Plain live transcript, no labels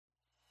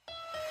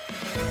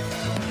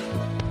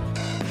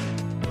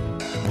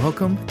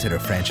Welcome to the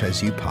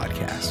FranchiseU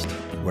podcast,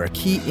 where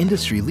key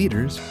industry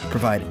leaders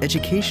provide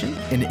education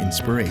and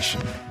inspiration.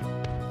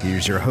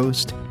 Here's your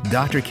host,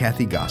 Dr.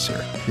 Kathy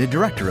Gosser, the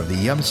director of the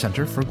Yum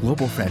Center for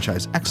Global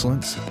Franchise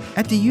Excellence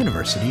at the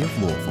University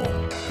of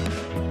Louisville.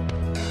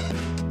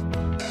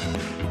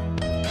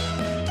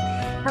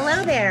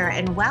 Hello there,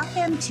 and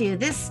welcome to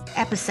this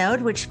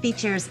episode, which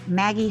features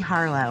Maggie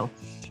Harlow.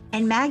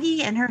 And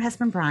Maggie and her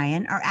husband,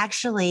 Brian, are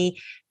actually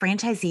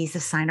franchisees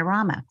of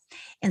Signarama.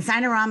 And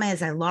Signarama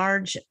is a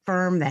large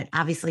firm that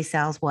obviously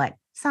sells what?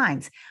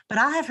 Signs. But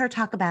I'll have her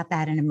talk about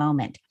that in a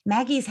moment.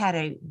 Maggie's had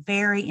a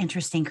very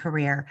interesting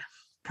career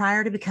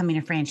prior to becoming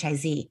a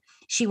franchisee.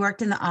 She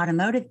worked in the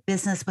automotive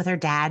business with her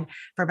dad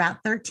for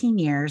about 13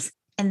 years.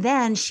 And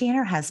then she and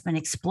her husband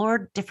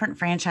explored different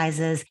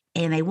franchises,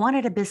 and they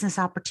wanted a business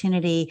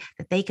opportunity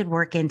that they could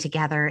work in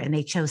together. And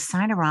they chose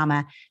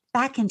Signarama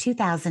back in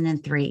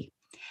 2003.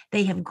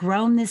 They have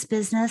grown this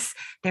business.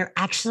 They're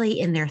actually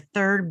in their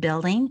third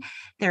building.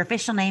 Their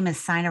official name is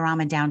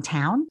Signarama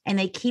Downtown, and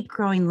they keep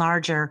growing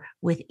larger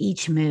with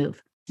each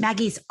move.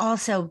 Maggie's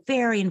also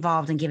very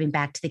involved in giving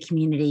back to the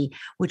community,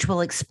 which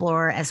we'll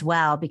explore as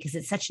well because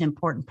it's such an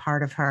important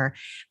part of her.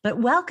 But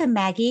welcome,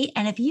 Maggie.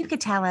 And if you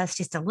could tell us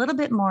just a little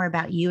bit more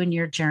about you and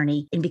your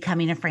journey in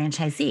becoming a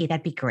franchisee,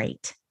 that'd be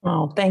great.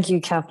 Oh, thank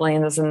you,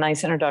 Kathleen. That's a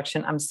nice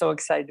introduction. I'm so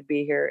excited to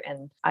be here.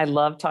 And I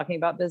love talking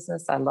about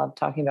business. I love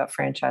talking about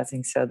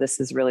franchising. So this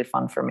is really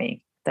fun for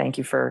me. Thank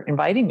you for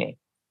inviting me.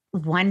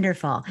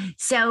 Wonderful.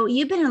 So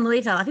you've been in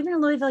Louisville. Have you been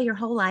in Louisville your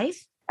whole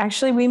life?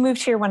 Actually, we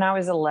moved here when I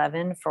was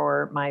 11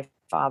 for my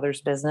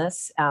father's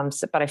business.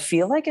 But I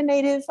feel like a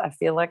native. I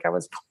feel like I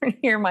was born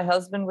here. My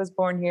husband was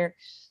born here.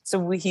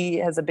 So he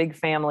has a big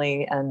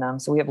family.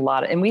 And so we have a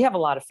lot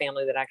of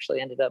family that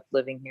actually ended up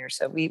living here.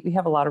 So we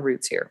have a lot of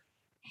roots here.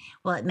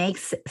 Well, it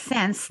makes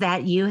sense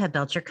that you have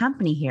built your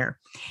company here.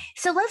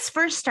 So let's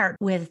first start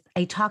with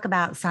a talk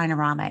about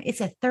Signarama.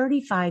 It's a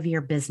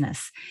 35-year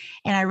business.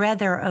 And I read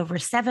there are over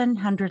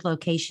 700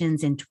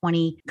 locations in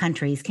 20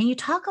 countries. Can you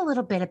talk a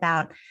little bit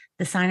about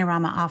the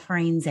Signarama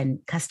offerings and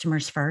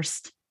customers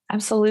first?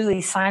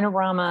 Absolutely.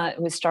 Signarama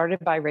was started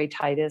by Ray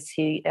Titus.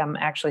 He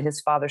actually, his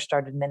father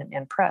started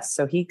Minuteman Press.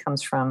 So he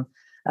comes from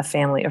a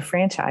family of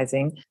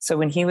franchising. So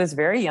when he was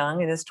very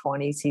young in his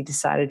 20s, he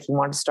decided he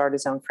wanted to start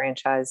his own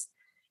franchise.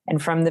 And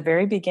from the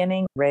very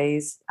beginning,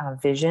 Ray's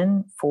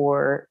vision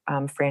for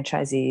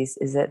franchisees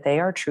is that they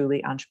are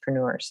truly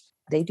entrepreneurs.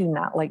 They do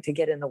not like to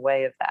get in the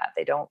way of that.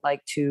 They don't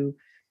like to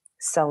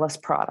sell us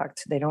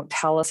product. They don't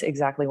tell us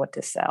exactly what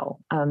to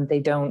sell. They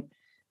don't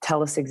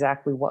tell us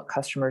exactly what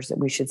customers that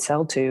we should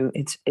sell to.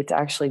 It's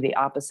actually the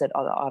opposite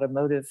of the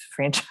automotive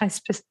franchise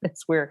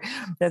business, where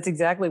that's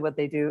exactly what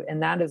they do.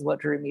 And that is what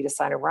drew me to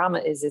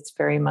Signarama. Is it's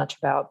very much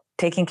about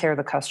taking care of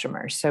the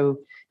customer. So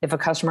if a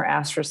customer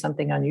asks for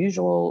something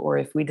unusual, or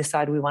if we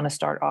decide we want to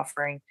start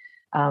offering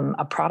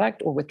a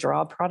product or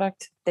withdraw a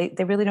product, they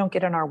really don't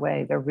get in our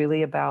way. They're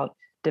really about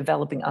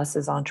developing us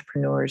as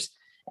entrepreneurs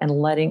and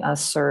letting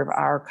us serve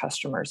our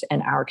customers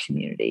and our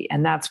community.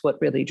 And that's what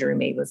really drew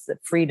me, was the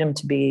freedom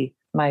to be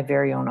my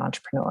very own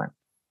entrepreneur.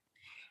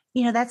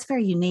 You know, that's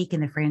very unique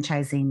in the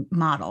franchising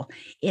model.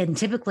 And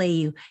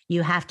typically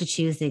you have to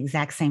choose the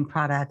exact same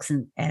products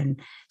and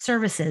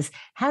services.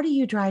 How do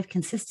you drive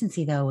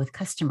consistency, though, with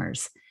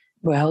customers?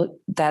 Well,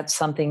 that's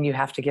something you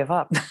have to give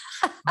up.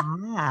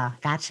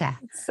 Gotcha.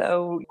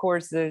 So, of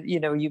course,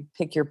 you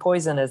pick your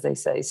poison, as they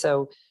say.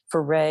 So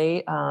for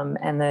Ray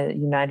and the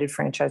United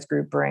Franchise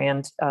Group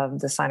brand,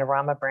 the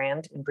Signarama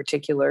brand in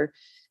particular,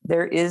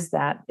 there is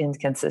that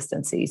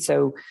inconsistency.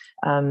 So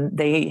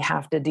they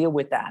have to deal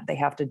with that. They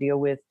have to deal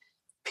with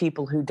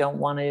people who don't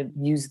want to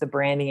use the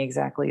branding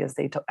exactly as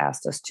they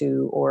asked us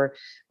to, or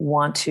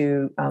want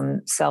to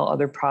sell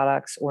other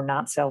products or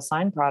not sell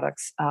sign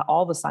products,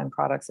 all the sign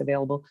products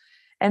available.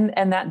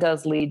 And that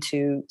does lead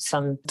to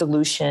some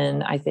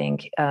dilution, I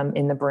think,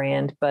 in the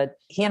brand. But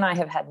he and I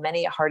have had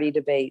many a hearty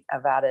debate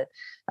about it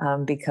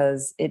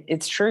because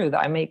it's true that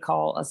I may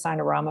call a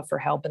Signarama for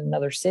help in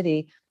another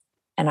city,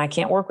 and I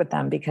can't work with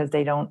them because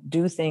they don't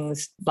do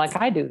things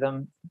like I do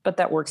them, but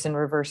that works in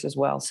reverse as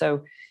well.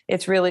 So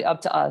it's really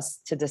up to us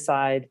to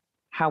decide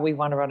how we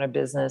want to run a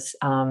business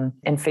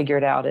and figure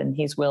it out. And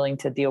he's willing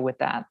to deal with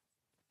that.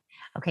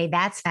 Okay,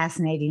 that's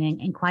fascinating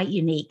and quite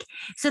unique.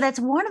 So that's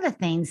one of the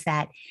things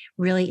that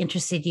really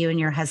interested you and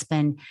your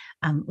husband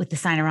with the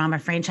Signarama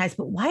franchise.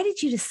 But why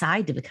did you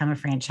decide to become a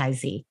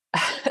franchisee?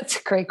 That's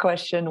a great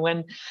question.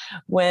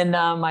 When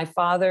my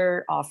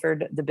father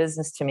offered the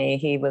business to me,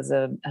 he was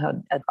an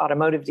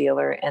automotive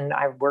dealer, and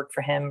I worked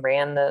for him,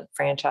 ran the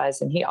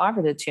franchise, and he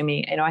offered it to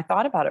me. I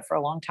thought about it for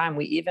a long time.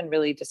 We even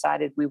really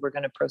decided we were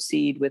going to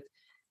proceed with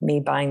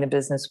me buying the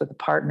business with a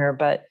partner,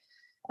 but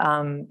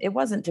it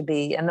wasn't to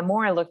be. And the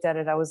more I looked at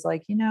it, I was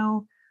like,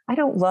 I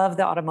don't love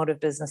the automotive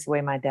business the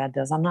way my dad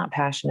does. I'm not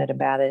passionate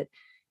about it.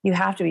 You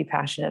have to be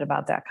passionate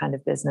about that kind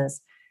of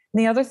business. And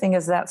the other thing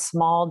is that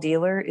small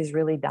dealer is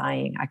really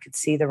dying. I could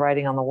see the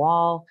writing on the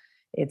wall.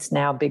 It's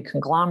now big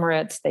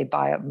conglomerates. They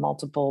buy up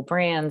multiple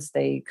brands.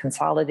 They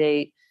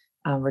consolidate.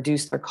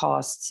 reduce their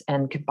costs,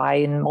 and could buy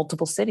in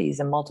multiple cities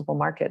and multiple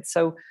markets.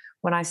 So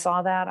when I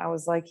saw that, I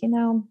was like,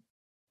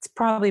 it's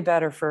probably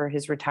better for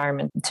his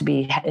retirement to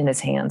be in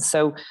his hands.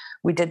 So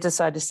we did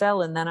decide to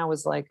sell. And then I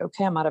was like,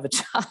 okay, I'm out of a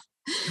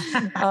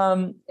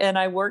job. And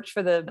I worked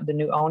for the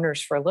new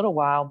owners for a little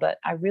while, but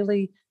I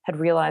really had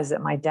realized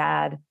that my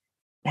dad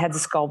had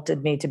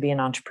sculpted me to be an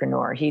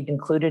entrepreneur. He'd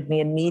included me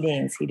in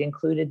meetings. He'd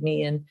included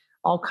me in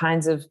all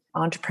kinds of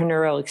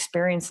entrepreneurial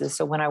experiences.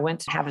 So when I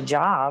went to have a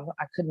job,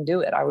 I couldn't do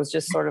it. I was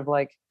just sort of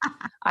like,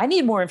 I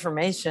need more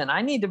information.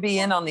 I need to be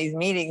in on these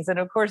meetings. And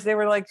of course they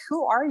were like,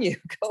 who are you?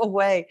 Go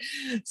away.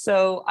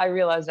 So I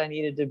realized I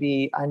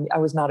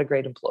was not a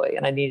great employee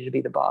and I needed to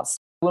be the boss.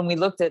 When we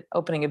looked at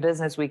opening a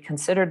business, we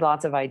considered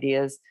lots of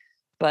ideas,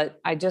 but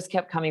I just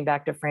kept coming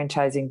back to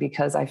franchising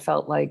because I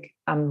felt like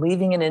I'm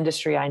leaving an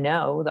industry I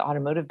know, the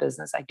automotive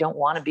business. I don't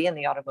want to be in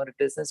the automotive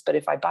business, but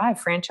if I buy a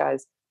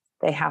franchise,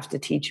 they have to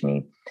teach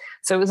me.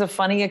 So it was a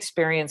funny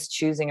experience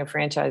choosing a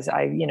franchise.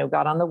 I,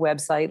 got on the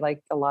website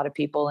like a lot of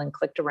people and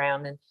clicked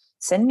around and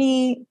send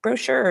me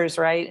brochures,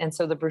 right? And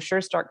so the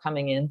brochures start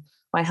coming in.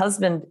 My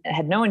husband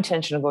had no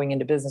intention of going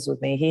into business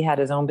with me. He had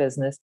his own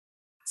business.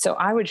 So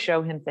I would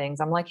show him things.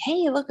 I'm like,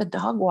 hey, look, a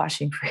dog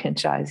washing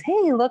franchise.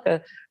 Hey, look,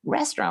 a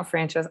restaurant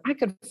franchise. I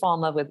could fall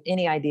in love with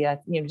any idea,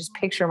 just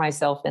picture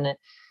myself in it.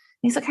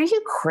 He's like, are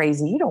you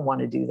crazy? You don't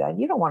want to do that.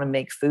 You don't want to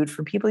make food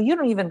for people. You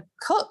don't even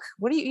cook.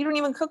 You don't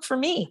even cook for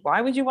me.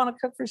 Why would you want to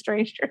cook for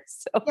strangers?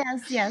 So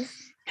Yes.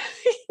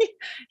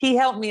 He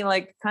helped me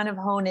like kind of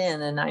hone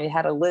in, and I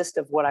had a list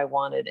of what I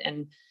wanted.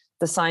 And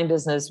the sign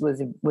business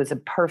was a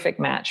perfect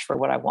match for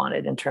what I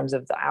wanted in terms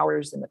of the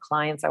hours and the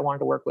clients I wanted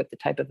to work with, the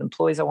type of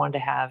employees I wanted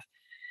to have.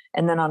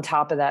 And then on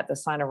top of that, the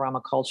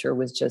Signarama culture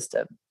was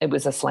it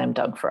was a slam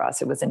dunk for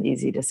us. It was an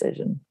easy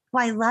decision.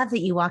 Well, I love that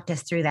you walked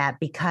us through that,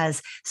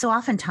 because so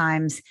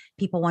oftentimes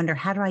people wonder,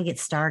 how do I get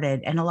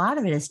started? And a lot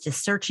of it is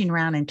just searching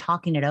around and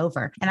talking it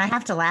over. And I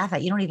have to laugh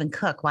at, you don't even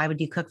cook. Why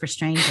would you cook for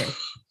strangers?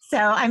 So,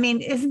 I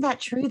mean, isn't that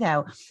true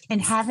though?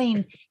 And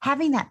having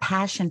that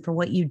passion for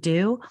what you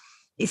do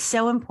is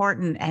so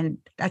important. And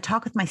I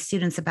talk with my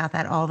students about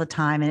that all the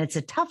time. And it's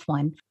a tough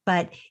one,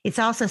 but it's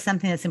also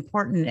something that's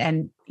important.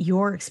 And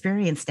your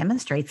experience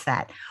demonstrates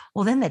that.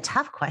 Well, then the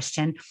tough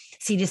question,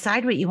 so you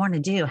decide what you want to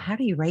do. How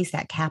do you raise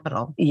that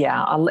capital?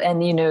 Yeah.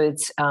 And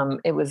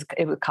it was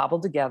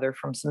cobbled together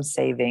from some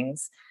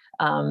savings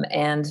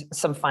and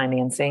some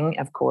financing.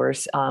 Of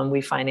course, we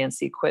financed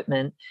the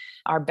equipment.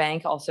 Our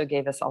bank also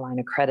gave us a line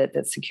of credit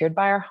that's secured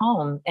by our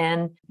home.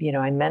 And,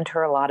 I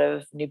mentor a lot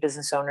of new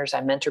business owners.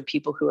 I mentor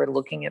people who are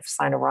looking at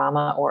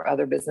Signarama or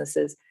other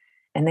businesses.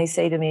 And they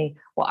say to me,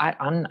 well,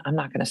 I'm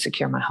not going to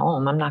secure my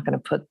home. I'm not going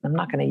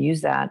to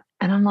use that.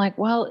 And I'm like,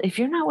 well, if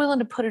you're not willing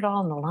to put it all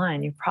on the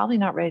line, you're probably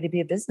not ready to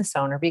be a business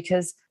owner,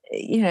 because,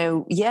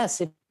 yes,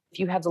 if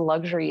you have the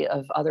luxury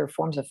of other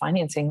forms of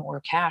financing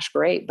or cash,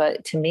 great.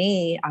 But to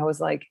me, I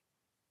was like,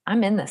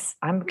 I'm in this.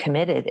 I'm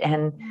committed.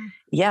 And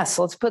yes,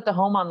 let's put the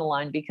home on the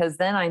line, because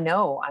then I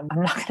know I'm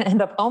not going to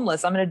end up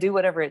homeless. I'm going to do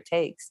whatever it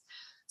takes.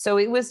 So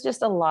it was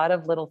just a lot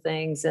of little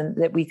things, and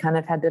that we kind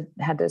of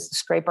had to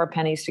scrape our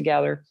pennies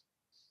together.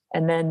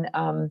 And then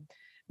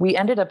we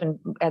ended up in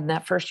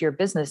that first year of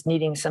business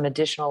needing some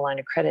additional line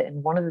of credit.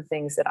 And one of the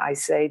things that I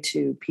say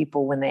to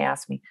people when they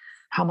ask me,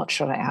 how much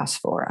should I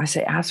ask for? I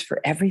say, ask for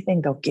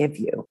everything they'll give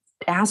you.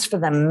 Ask for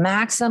the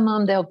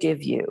maximum they'll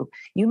give you.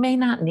 You may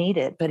not need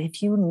it, but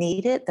if you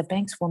need it, the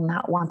banks will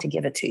not want to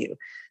give it to you.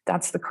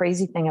 That's the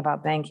crazy thing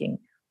about banking.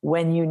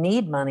 When you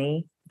need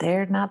money,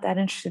 they're not that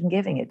interested in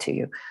giving it to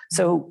you.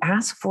 So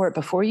ask for it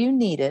before you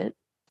need it.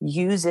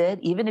 Use it,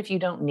 even if you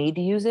don't need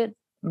to use it.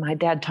 My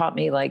dad taught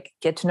me, like,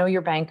 get to know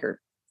your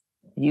banker.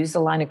 Use the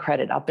line of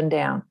credit up and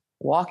down.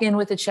 Walk in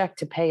with a check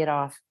to pay it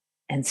off,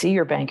 and see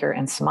your banker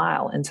and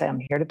smile and say,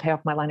 I'm here to pay off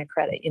my line of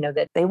credit.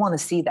 That they want to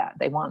see that.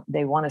 They want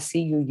to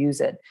see you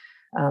use it.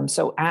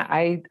 So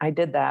I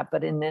did that.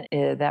 But in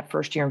that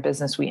first year in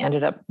business, we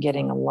ended up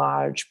getting a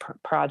large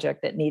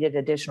project that needed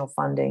additional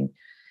funding.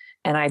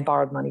 And I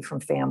borrowed money from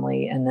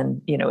family. And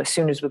then, as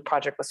soon as the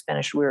project was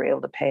finished, we were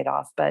able to pay it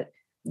off. But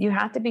you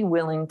have to be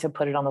willing to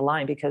put it on the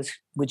line, because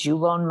would you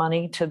loan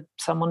money to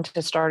someone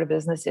to start a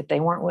business if they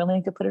weren't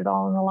willing to put it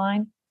all on the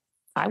line?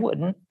 I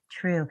wouldn't.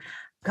 True.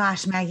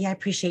 Gosh, Maggie, I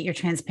appreciate your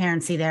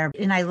transparency there.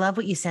 And I love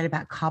what you said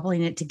about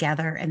cobbling it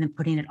together and then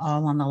putting it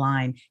all on the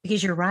line,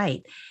 because you're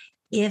right.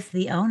 If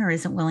the owner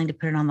isn't willing to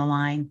put it on the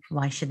line,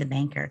 why should the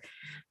banker?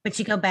 But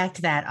you go back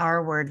to that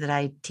R word that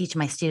I teach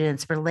my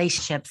students,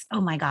 relationships.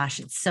 Oh my gosh,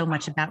 it's so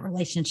much about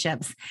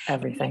relationships.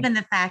 Everything. Even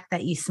the fact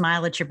that you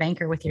smile at your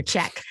banker with your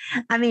check.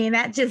 I mean,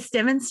 that just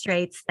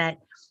demonstrates that,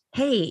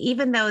 hey,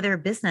 even though they're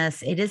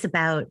business, it is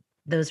about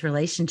those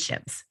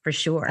relationships for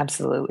sure.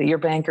 Absolutely. Your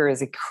banker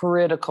is a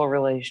critical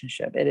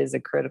relationship. It is a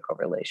critical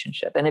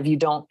relationship. And if you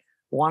don't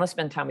want to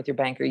spend time with your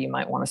banker, you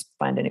might want to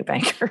find a new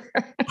banker.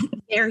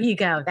 There you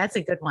go. That's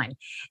a good one.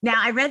 Now,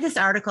 I read this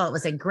article. It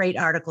was a great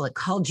article. It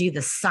called you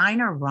the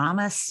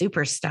Signarama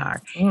superstar.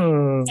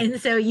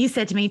 And so you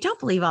said to me, don't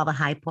believe all the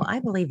hype. Well, I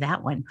believe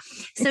that one.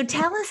 So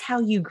tell us how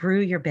you grew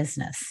your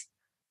business.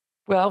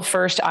 Well,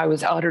 first, I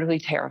was utterly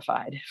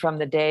terrified. From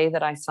the day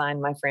that I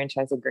signed my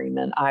franchise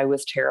agreement, I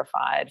was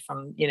terrified.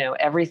 From,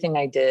 everything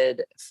I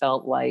did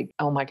felt like,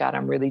 oh my God,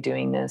 I'm really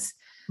doing this.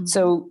 Mhm.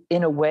 So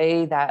in a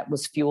way, that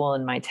was fuel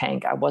in my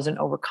tank. I wasn't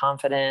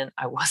overconfident.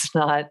 I was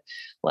not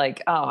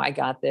like, oh, I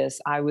got this.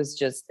 I was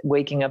just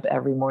waking up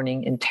every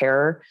morning in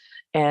terror.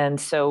 And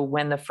so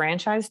when the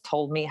franchise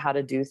told me how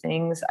to do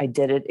things, I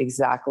did it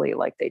exactly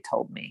like they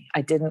told me.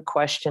 I didn't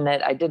question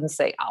it. I didn't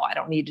say, oh, I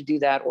don't need to do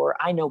that, or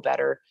I know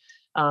better.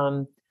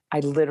 I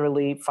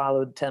literally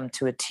followed them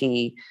to a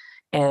T.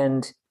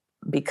 And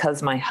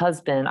because I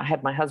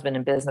had my husband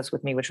in business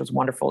with me, which was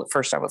wonderful. At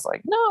first I was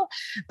like, no,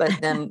 but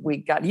then we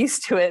got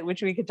used to it,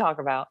 which we could talk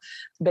about.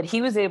 But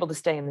he was able to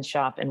stay in the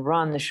shop and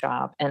run the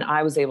shop. And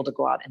I was able to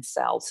go out and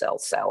sell.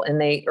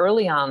 And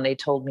early on, they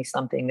told me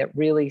something that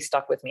really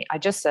stuck with me. I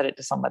just said it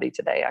to somebody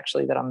today,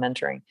 actually, that I'm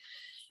mentoring.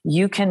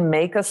 You can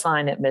make a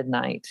sign at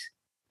midnight,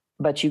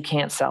 but you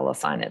can't sell a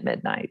sign at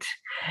midnight.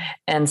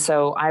 And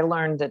so I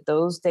learned that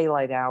those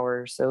daylight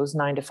hours, those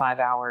 9 to 5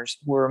 hours,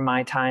 were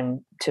my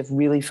time to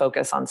really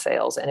focus on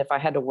sales. And if I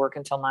had to work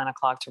until 9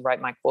 o'clock to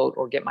write my quote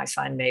or get my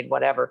sign made,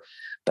 whatever,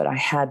 but I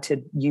had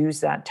to use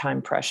that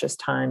time, precious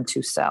time,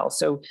 to sell.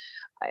 So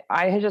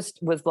I just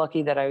was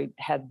lucky that I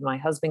had my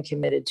husband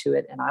committed to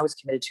it and I was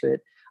committed to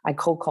it. I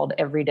cold called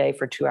every day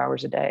for 2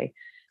 hours a day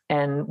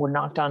and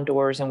knocked on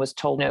doors and was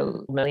told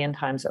no a million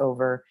times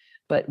over.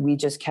 But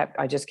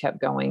I just kept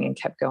going and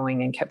kept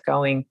going and kept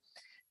going.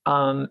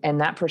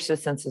 And that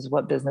persistence is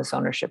what business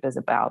ownership is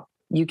about.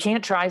 You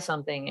can't try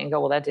something and go,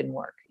 well, that didn't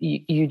work.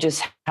 You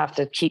just have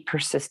to keep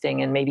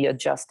persisting and maybe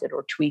adjust it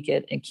or tweak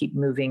it and keep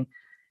moving.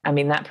 I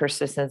mean, that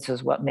persistence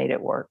is what made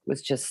it work.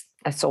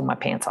 I sold my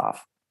pants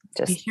off.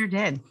 You sure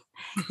did.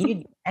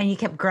 And you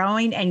kept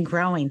growing and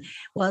growing.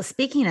 Well,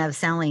 speaking of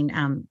selling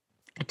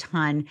a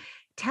ton,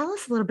 tell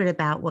us a little bit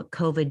about what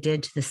COVID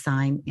did to the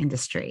sign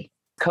industry.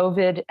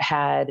 COVID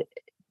had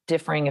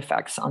differing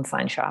effects on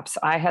sign shops.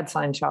 I had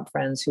sign shop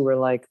friends who were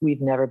like, we've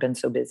never been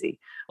so busy.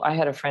 I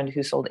had a friend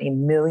who sold $1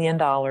 million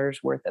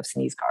worth of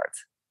sneeze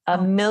guards,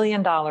 $1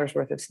 million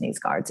worth of sneeze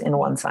guards in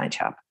one sign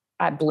shop.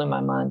 I blew my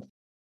mind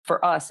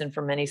for us and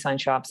for many sign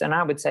shops. And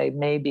I would say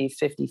maybe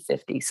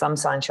 50-50. Some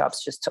sign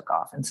shops just took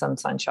off and some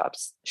sign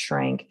shops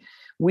shrank.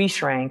 We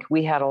shrank.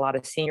 We had a lot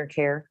of senior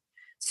care.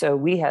 So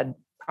we had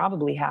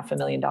probably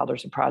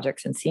 $500,000 of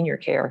projects in senior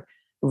care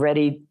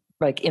ready,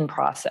 like in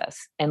process.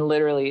 And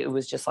literally it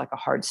was just like a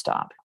hard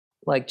stop,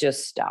 like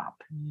just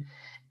stop.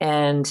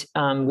 And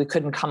we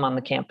couldn't come on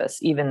the campus,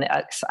 even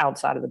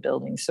outside of the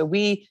building. So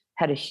we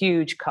had a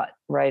huge cut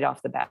right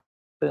off the bat.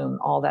 Boom,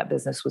 all that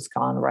business was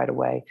gone right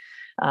away.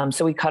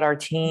 So we cut our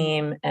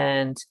team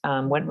and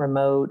went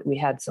remote. We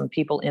had some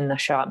people in the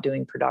shop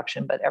doing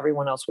production, but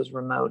everyone else was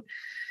remote.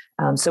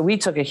 So we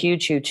took a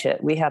huge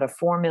hit. We had a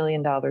 $4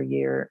 million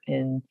year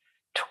in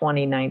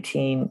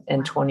 2019,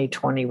 and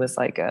 2020 was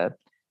like a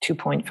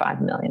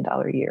 $2.5 million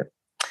year.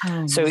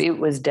 So it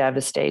was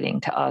devastating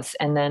to us.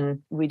 And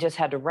then we just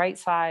had to right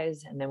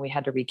size and then we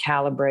had to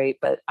recalibrate.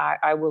 But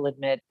I will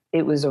admit,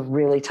 it was a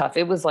really tough,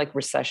 it was like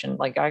recession.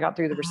 Like I got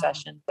through the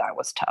recession. That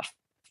was tough.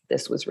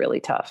 This was really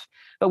tough,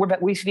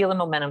 but we feel the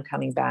momentum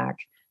coming back.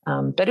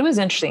 But it was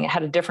interesting. It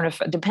had a different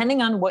effect.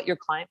 Depending on what your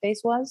client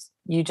base was,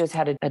 you just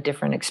had a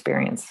different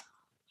experience.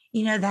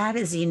 That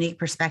is a unique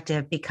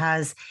perspective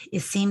because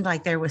it seemed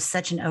like there was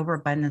such an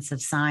overabundance of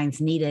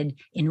signs needed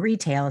in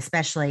retail,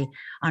 especially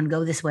on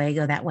go this way,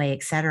 go that way,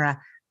 et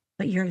cetera.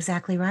 But you're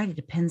exactly right. It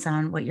depends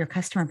on what your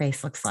customer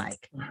base looks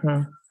like.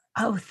 Mm-hmm.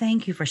 Oh,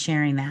 thank you for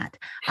sharing that.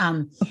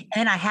 And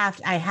I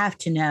have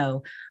to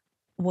know,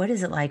 what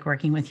is it like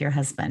working with your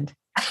husband?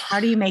 How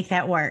do you make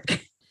that work?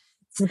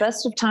 It's the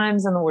best of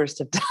times and the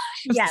worst of times.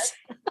 Yes.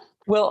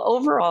 Well,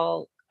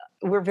 overall,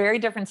 we're very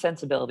different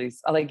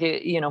sensibilities. Like,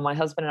 my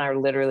husband and I are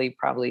literally,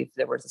 probably, if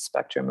there was a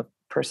spectrum of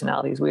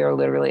personalities, we are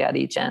literally at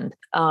each end.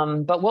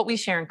 But what we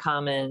share in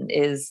common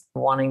is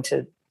wanting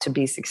to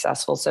be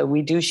successful. So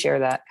we do share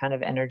that kind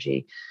of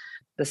energy.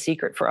 The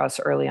secret for us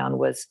early on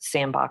was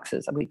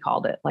sandboxes. We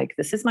called it like,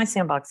 this is my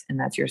sandbox and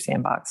that's your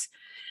sandbox.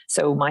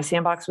 So my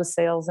sandbox was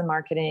sales and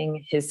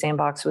marketing. His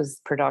sandbox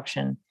was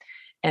production.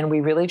 And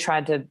we really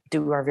tried to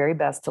do our very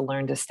best to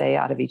learn to stay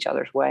out of each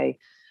other's way.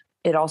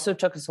 It also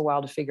took us a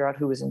while to figure out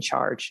who was in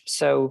charge.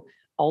 So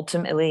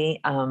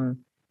ultimately,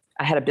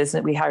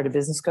 we hired a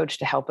business coach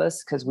to help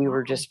us because we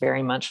were just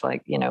very much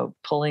like,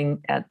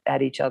 pulling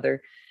at each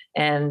other.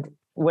 And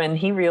when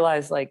he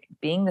realized like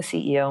being the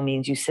CEO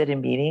means you sit in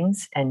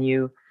meetings and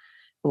you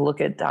look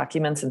at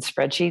documents and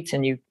spreadsheets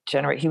and you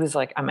generate, he was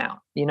like, I'm out.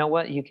 You know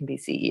what? You can be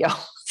CEO.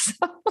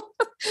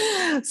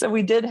 So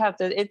we did have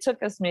to, it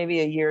took us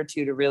maybe a year or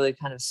two to really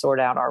kind of sort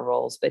out our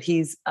roles, but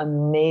he's an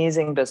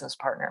amazing business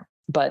partner.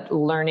 But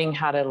learning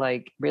how to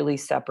like really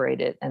separate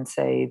it and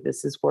say,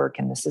 this is work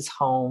and this is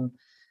home.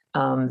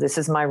 This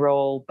is my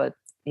role, but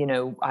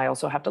I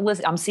also have to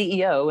listen. I'm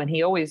CEO. And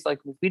he always like,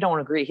 if we don't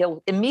agree,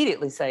 he'll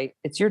immediately say,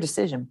 it's your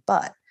decision.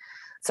 But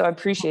so I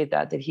appreciate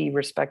that he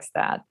respects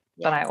that.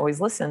 Yeah. But I always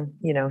listen.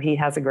 He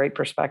has a great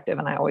perspective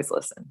and I always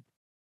listen.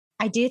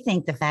 I do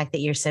think the fact that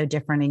you're so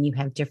different and you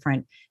have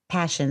different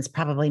passions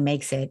probably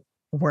makes it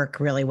work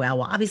really well.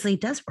 Well, obviously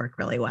it does work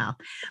really well.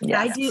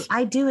 But Yes.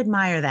 I do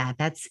admire that.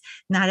 That's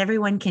not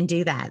everyone can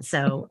do that.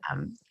 So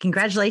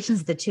congratulations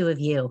to the two of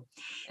you.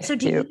 So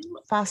do you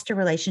foster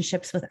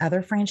relationships with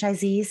other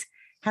franchisees?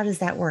 How does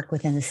that work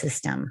within the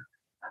system?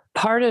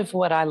 Part of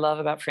what I love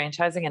about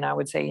franchising, and I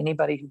would say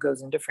anybody who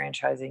goes into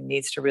franchising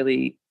needs to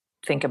really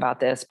think about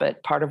this,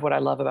 but part of what I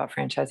love about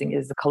franchising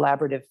is the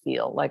collaborative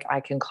feel. Like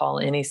I can call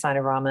any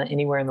Signarama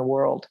anywhere in the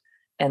world,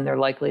 and they're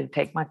likely to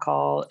take my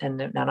call,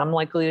 and I'm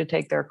likely to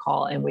take their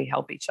call, and we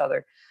help each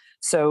other.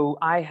 So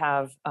I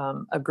have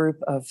a group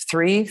of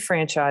 3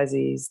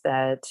 franchisees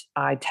that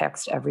I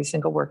text every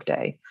single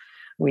workday.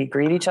 We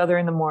greet each other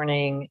in the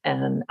morning.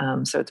 And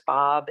so it's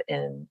Bob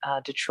in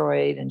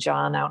Detroit, and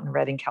John out in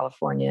Redding,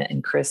 California,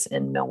 and Chris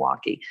in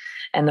Milwaukee.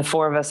 And the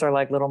 4 of us are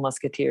like little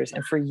musketeers.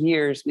 And for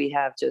years, we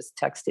have just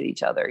texted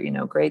each other,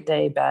 great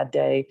day, bad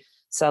day,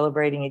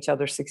 celebrating each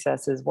other's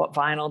successes. What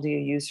vinyl do you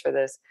use for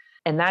this?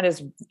 And that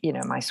is,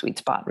 my sweet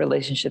spot.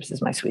 Relationships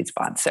is my sweet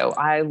spot. So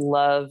I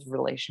love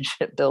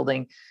relationship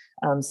building.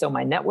 So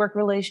my network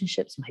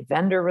relationships, my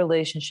vendor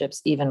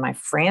relationships, even my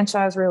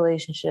franchise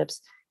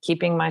relationships,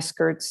 keeping my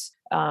skirts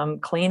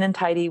clean and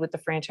tidy with the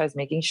franchise,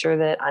 making sure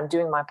that I'm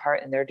doing my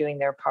part and they're doing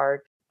their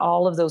part.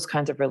 All of those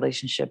kinds of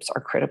relationships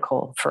are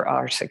critical for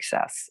our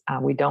success.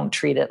 We don't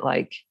treat it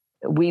like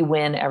we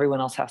win, everyone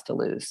else has to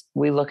lose.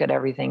 We look at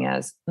everything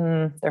as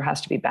there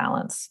has to be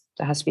balance.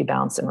 There has to be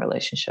balance in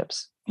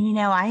relationships.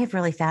 I have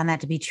really found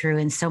that to be true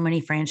in so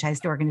many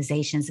franchised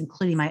organizations,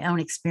 including my own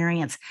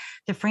experience.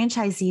 The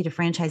franchisee to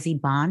franchisee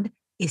bond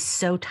is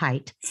so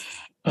tight.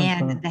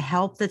 And the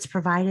help that's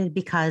provided,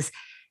 because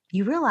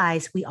you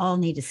realize we all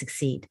need to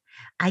succeed.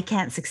 I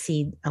can't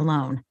succeed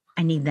alone.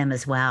 I need them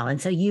as well.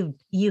 And so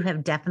you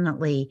have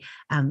definitely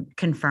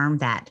confirmed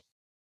that.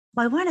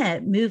 Well, I want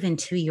to move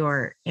into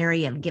your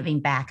area of giving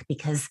back,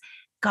 because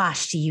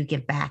gosh, do you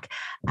give back?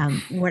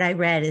 What I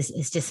read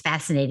is just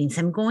fascinating.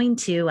 So I'm going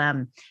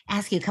to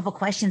ask you a couple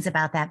questions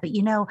about that. But,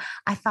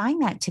 I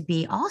find that to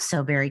be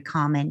also very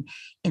common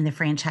in the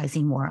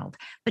franchising world.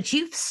 But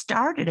you've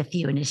started a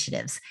few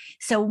initiatives.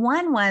 So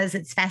one was,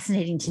 it's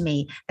fascinating to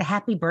me, the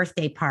Happy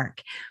Birthday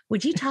Park.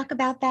 Would you talk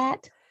about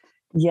that?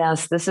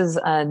 Yes, this is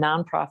a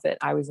nonprofit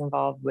I was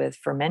involved with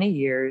for many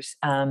years.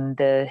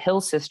 The Hill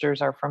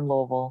Sisters are from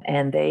Louisville,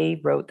 and they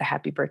wrote the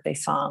Happy Birthday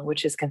song,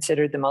 which is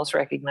considered the most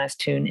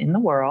recognized tune in the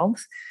world,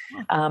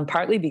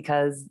 partly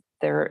because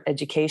their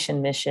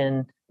education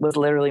mission was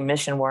literally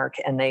mission work,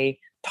 and they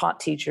taught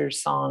teachers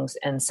songs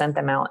and sent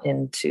them out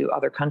into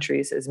other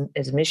countries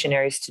as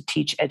missionaries to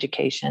teach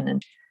education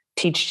and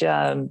teach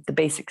the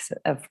basics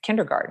of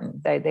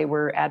kindergarten. They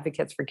were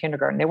advocates for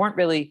kindergarten. They weren't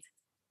really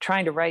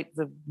trying to write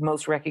the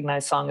most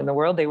recognized song in the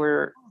world. They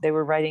were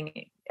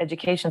writing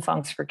education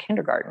songs for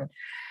kindergarten.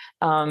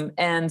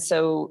 And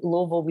so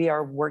Louisville, we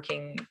are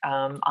working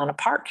on a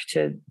park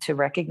to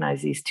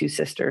recognize these 2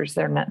 sisters.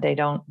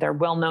 They're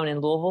well known in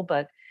Louisville,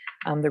 but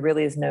there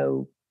really is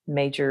no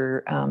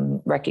major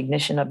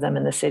recognition of them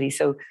in the city.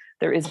 So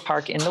there is a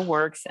park in the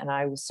works, and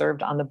I was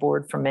served on the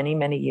board for many,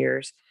 many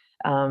years.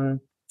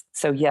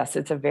 So yes,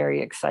 it's a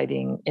very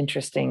exciting,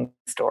 interesting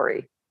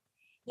story.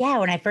 Yeah,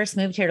 when I first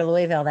moved here to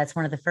Louisville, that's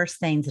one of the first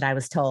things that I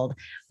was told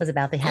was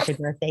about the Happy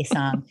Birthday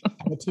song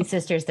and the 2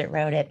 sisters that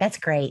wrote it. That's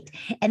great.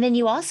 And then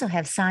you also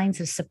have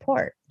signs of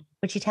support.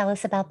 Would you tell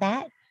us about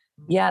that?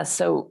 Yeah.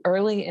 So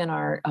early in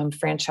our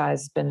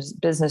franchise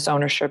business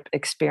ownership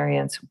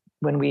experience,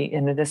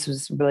 and this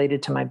was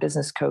related to my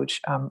business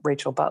coach,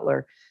 Rachel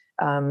Butler,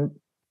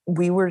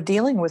 we were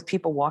dealing with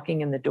people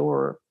walking in the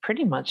door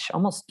pretty much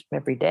almost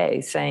every day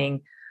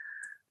saying,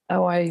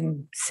 oh,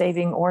 I'm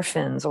saving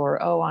orphans,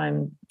 or, oh,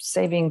 I'm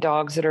saving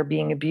dogs that are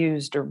being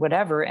abused, or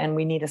whatever, and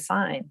we need a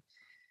sign.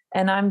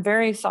 And I'm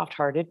very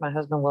soft-hearted. My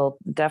husband will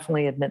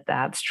definitely admit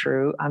that's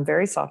true. I'm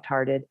very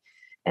soft-hearted.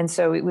 And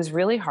so it was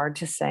really hard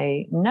to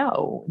say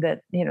no,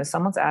 that,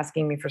 someone's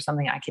asking me for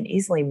something I can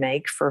easily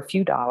make for a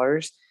few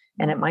dollars,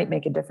 and it might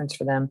make a difference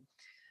for them.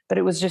 But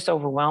it was just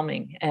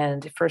overwhelming.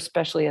 And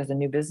especially as a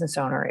new business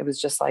owner, it was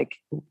just like,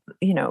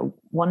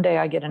 one day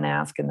I get an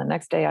ask and the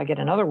next day I get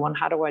another one.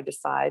 How do I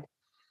decide?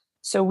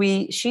 So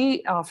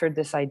she offered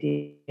this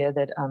idea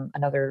that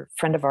another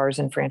friend of ours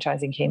in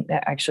franchising came.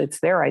 Actually,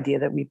 it's their idea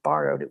that we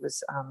borrowed. It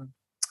was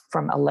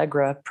from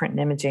Allegra Print and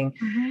Imaging,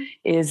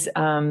 is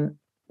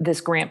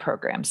this grant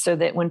program. So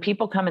that when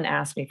people come and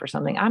ask me for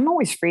something, I'm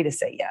always free to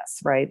say yes,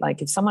 right?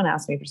 Like if someone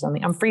asks me for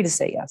something, I'm free to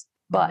say yes.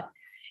 But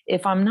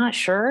if I'm not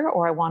sure,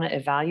 or I want to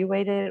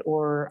evaluate it,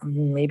 or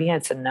maybe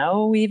it's a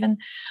no even,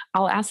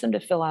 I'll ask them to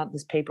fill out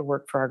this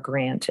paperwork for our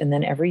grant. And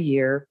then every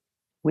year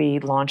we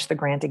launch the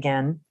grant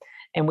again.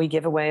 And we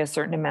give away a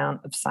certain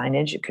amount of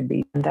signage. It could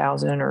be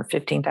 10,000 or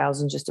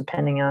 15,000, just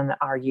depending on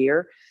our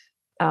year.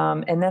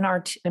 And then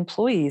our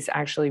employees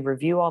actually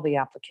review all the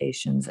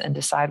applications and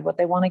decide what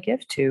they want to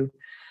give to.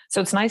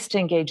 So it's nice to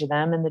engage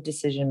them in the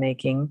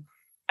decision-making.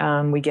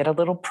 We get a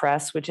little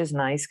press, which is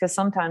nice, because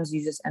sometimes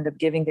you just end up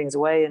giving things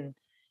away and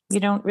you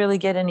don't really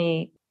get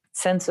any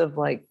sense of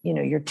like,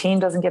 your team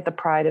doesn't get the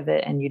pride of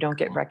it and you don't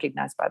get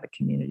recognized by the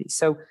community.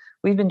 So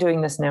we've been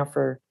doing this now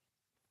for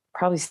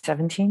probably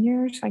 17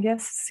 years, I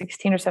guess,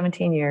 16 or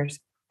 17 years.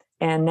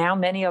 And now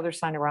many other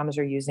Signaramas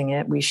are using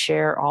it. We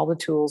share all the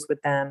tools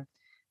with them,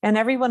 and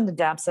everyone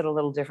adapts it a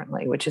little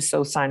differently, which is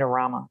so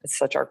Signarama. It's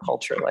such our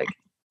culture. Like,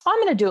 I'm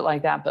going to do it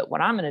like that, but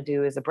what I'm going to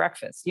do is a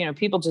breakfast.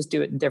 People just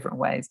do it in different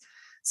ways.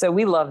 So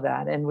we love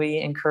that. And we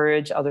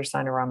encourage other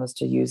Signaramas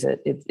to use it.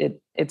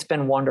 It's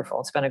been wonderful.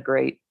 It's been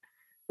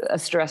a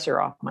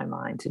stressor off my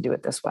mind to do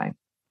it this way.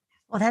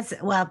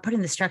 Well,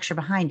 putting the structure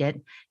behind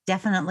it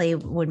definitely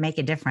would make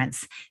a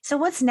difference. So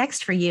what's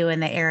next for you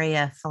in the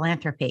area of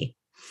philanthropy?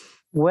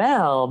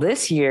 Well,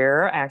 this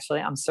year,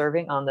 actually, I'm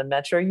serving on the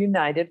Metro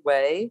United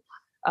Way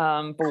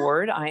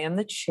board. I am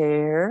the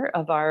chair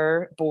of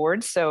our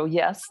board. So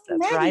yes,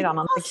 that's right. I'm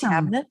on the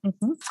cabinet.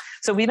 Mm-hmm.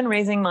 So we've been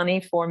raising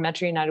money for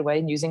Metro United Way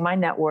and using my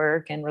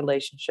network and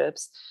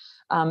relationships.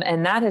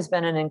 And that has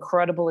been an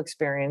incredible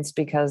experience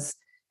because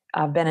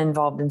I've been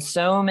involved in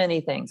so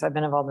many things. I've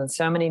been involved in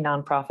so many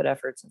nonprofit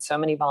efforts and so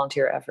many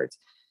volunteer efforts.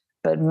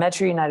 But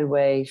Metro United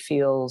Way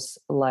feels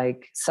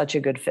like such a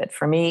good fit.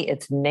 For me,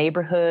 it's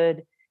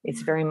neighborhood.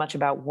 It's very much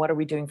about what are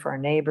we doing for our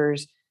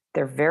neighbors.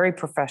 They're very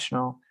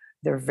professional.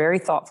 They're very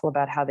thoughtful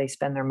about how they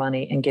spend their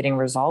money and getting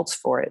results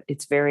for it.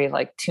 It's very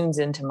like tunes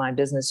into my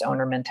business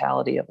owner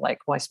mentality of like,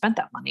 well, I spent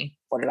that money.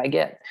 What did I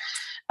get?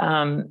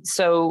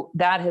 So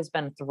that has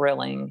been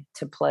thrilling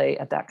to play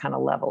at that kind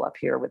of level up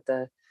here with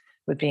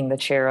being the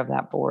chair of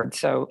that board.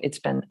 So it's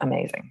been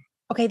amazing.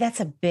 Okay. That's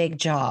a big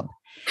job.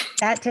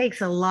 That takes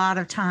a lot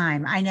of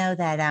time. I know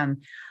that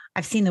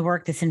I've seen the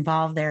work that's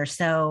involved there.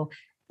 So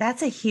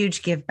that's a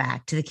huge give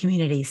back to the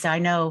community. So I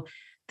know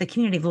the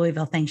community of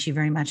Louisville thanks you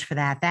very much for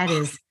that. That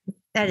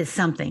is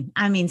something.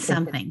 I mean,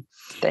 something.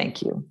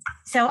 Thank you.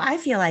 So I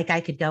feel like I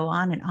could go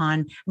on and on.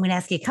 I'm going to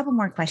ask you a couple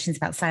more questions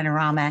about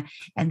Signarama,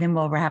 and then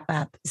we'll wrap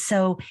up.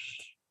 So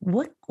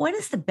what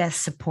is the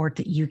best support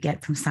that you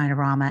get from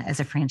Signarama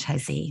as a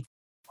franchisee?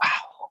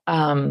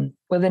 Wow.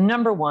 Well, the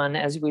number one,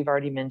 as we've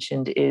already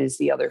mentioned, is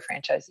the other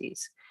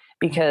franchisees,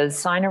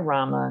 because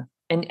Signarama,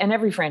 and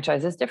every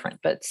franchise is different,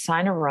 but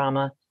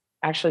Signarama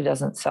actually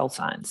doesn't sell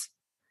signs.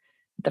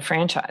 The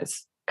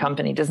franchise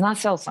company does not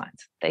sell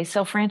signs. They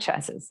sell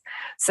franchises.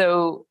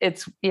 So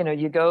it's,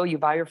 you go, you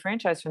buy your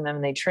franchise from them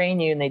and they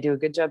train you and they do a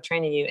good job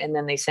training you. And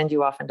then they send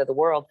you off into the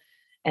world.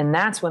 And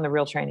that's when the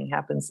real training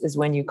happens, is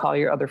when you call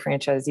your other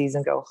franchisees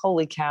and go,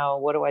 holy cow,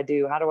 what do I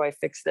do? How do I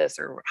fix this?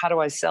 Or how do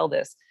I sell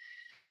this?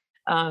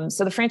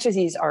 So the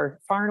franchisees are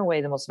far and away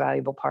the most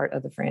valuable part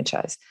of the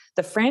franchise.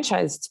 The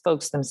franchise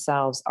folks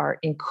themselves are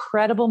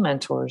incredible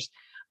mentors.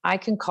 I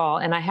can call,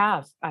 and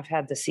I've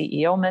had the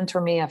CEO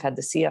mentor me. I've had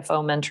the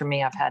CFO mentor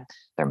me. I've had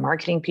their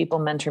marketing people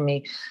mentor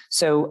me.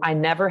 So I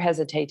never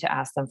hesitate to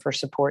ask them for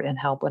support and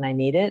help when I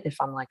need it. If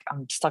I'm like,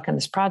 I'm stuck in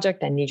this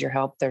project, I need your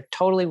help. They're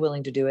totally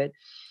willing to do it.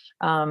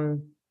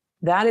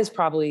 That is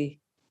probably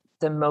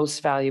the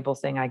most valuable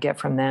thing I get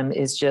from them,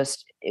 is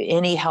just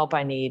any help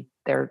I need.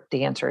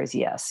 The answer is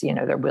yes.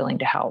 They're willing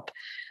to help.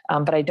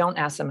 But I don't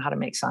ask them how to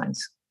make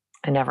signs.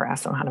 I never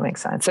ask them how to make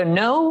signs. So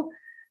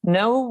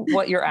know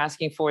what you're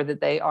asking for, that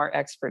they are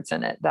experts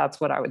in it.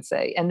 That's what I would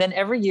say. And then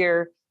every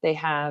year they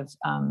have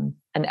an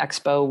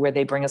expo where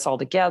they bring us all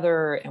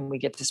together and we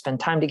get to spend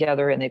time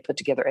together, and they put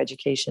together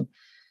education.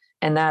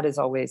 And that is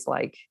always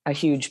like a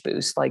huge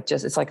boost.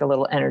 It's like a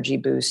little energy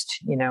boost,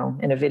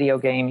 in a video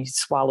game. You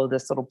swallow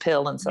this little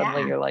pill and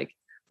suddenly you're like,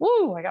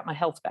 woo, I got my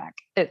health back.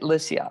 It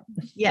lifts you up.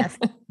 Yes.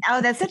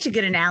 Oh, that's such a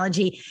good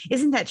analogy.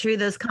 Isn't that true?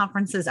 Those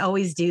conferences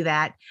always do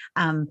that.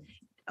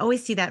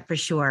 Always do that for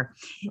sure.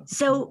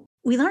 So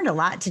we learned a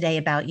lot today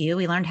about you.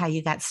 We learned how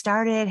you got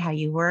started, how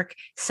you work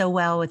so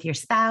well with your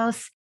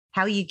spouse,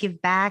 how you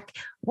give back.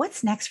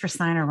 What's next for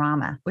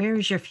Signarama? Where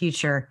is your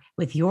future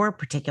with your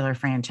particular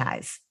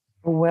franchise?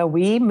 Well, a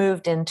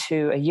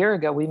year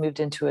ago, we moved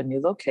into a new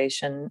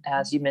location.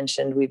 As you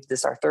mentioned, this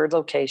is our third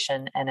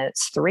location, and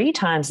it's 3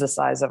 times the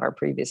size of our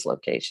previous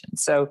location.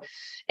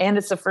 And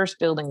it's the first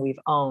building we've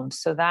owned.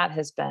 So that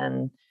has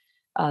been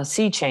a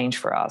sea change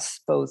for us,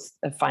 both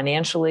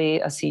financially,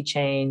 a sea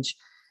change,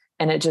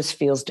 and it just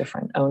feels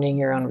different. Owning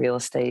your own real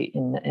estate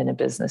in a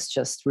business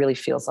just really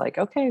feels like,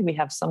 okay, we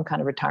have some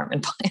kind of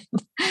retirement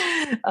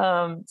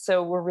plan.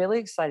 So we're really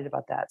excited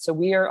about that. So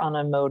we are on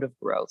a mode of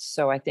growth.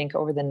 So I think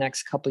over the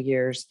next couple of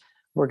years,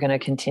 we're going to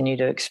continue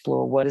to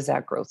explore, what does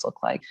that growth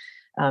look like?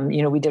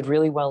 We did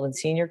really well in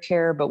senior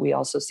care, but we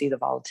also see the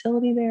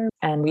volatility there.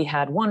 And we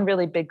had one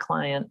really big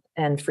client,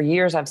 and for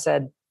years I've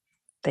said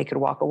they could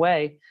walk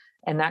away.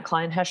 And that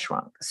client has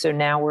shrunk. So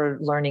now we're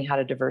learning how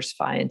to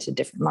diversify into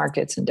different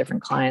markets and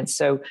different clients.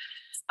 So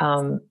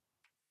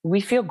we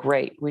feel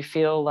great. We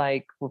feel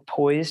like we're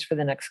poised for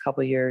the next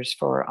couple of years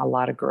for a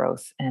lot of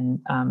growth. And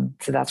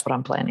so that's what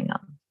I'm planning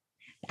on.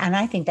 And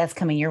I think that's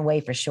coming your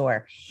way for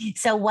sure.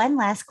 So one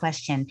last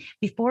question.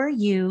 Before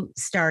you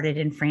started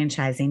in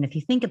franchising, if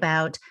you think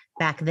about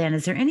back then,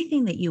 is there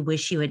anything that you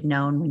wish you had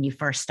known when you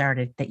first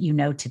started that you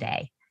know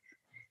today?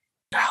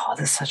 Oh,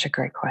 that's such a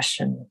great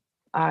question.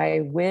 I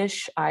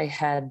wish I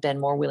had been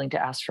more willing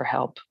to ask for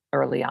help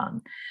early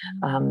on.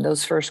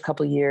 Those first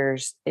couple of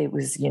years, it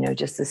was,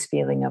 just this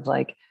feeling of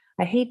like,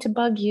 I hate to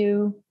bug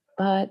you,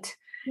 but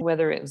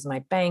whether it was my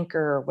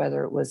banker or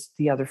whether it was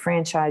the other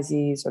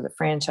franchisees or the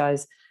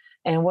franchise.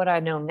 And what I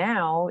know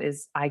now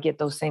is I get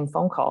those same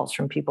phone calls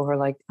from people who are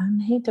like, I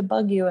hate to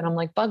bug you. And I'm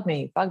like, bug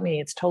me.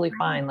 It's totally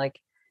fine. Like,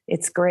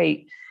 it's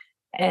great.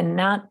 And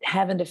not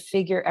having to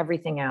figure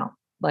everything out.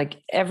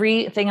 Like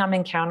everything I'm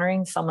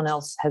encountering, someone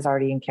else has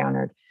already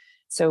encountered.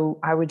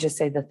 So I would just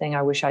say the thing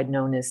I wish I'd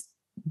known is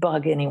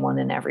bug anyone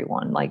and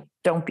everyone. Like,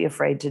 don't be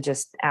afraid to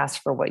just ask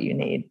for what you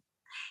need.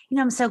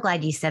 I'm so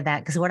glad you said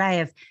that, because what I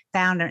have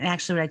found, and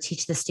actually what I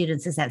teach the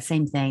students, is that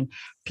same thing.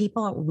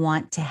 People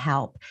want to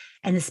help.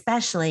 And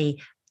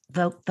especially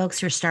folks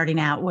who are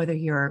starting out, whether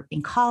you're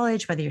in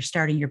college, whether you're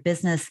starting your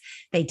business,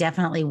 they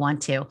definitely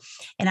want to.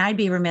 And I'd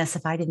be remiss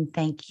if I didn't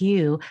thank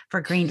you for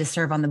agreeing to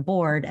serve on the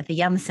board at the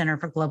Yum Center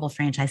for Global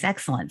Franchise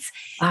Excellence.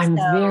 I'm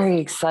very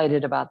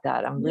excited about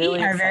that. I'm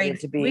really excited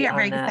to be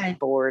on that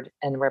board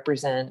and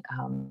represent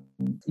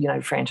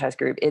United Franchise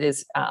Group. It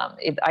is,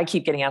 I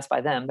keep getting asked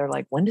by them. They're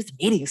like, when does the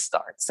meeting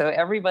start? So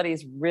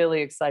everybody's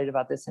really excited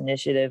about this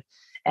initiative.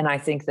 And I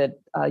think that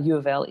U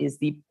of L is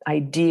the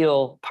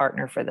ideal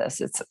partner for this.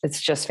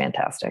 It's just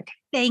fantastic.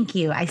 Thank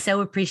you. I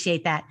so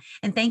appreciate that.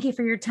 And thank you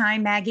for your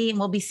time, Maggie. And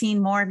we'll be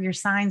seeing more of your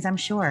signs, I'm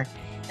sure.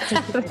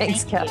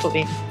 Thanks,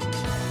 Kathleen.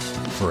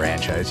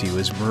 FranchiseU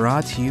is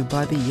brought to you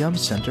by the Yum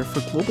Center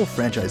for Global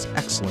Franchise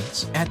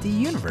Excellence at the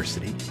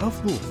University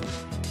of Louisville.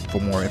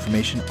 For more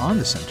information on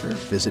the center,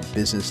 visit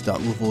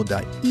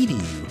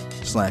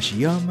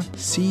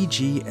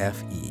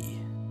business.louisville.edu/YUMCGFE.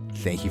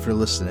 Thank you for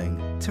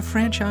listening to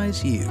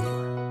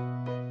FranchiseU.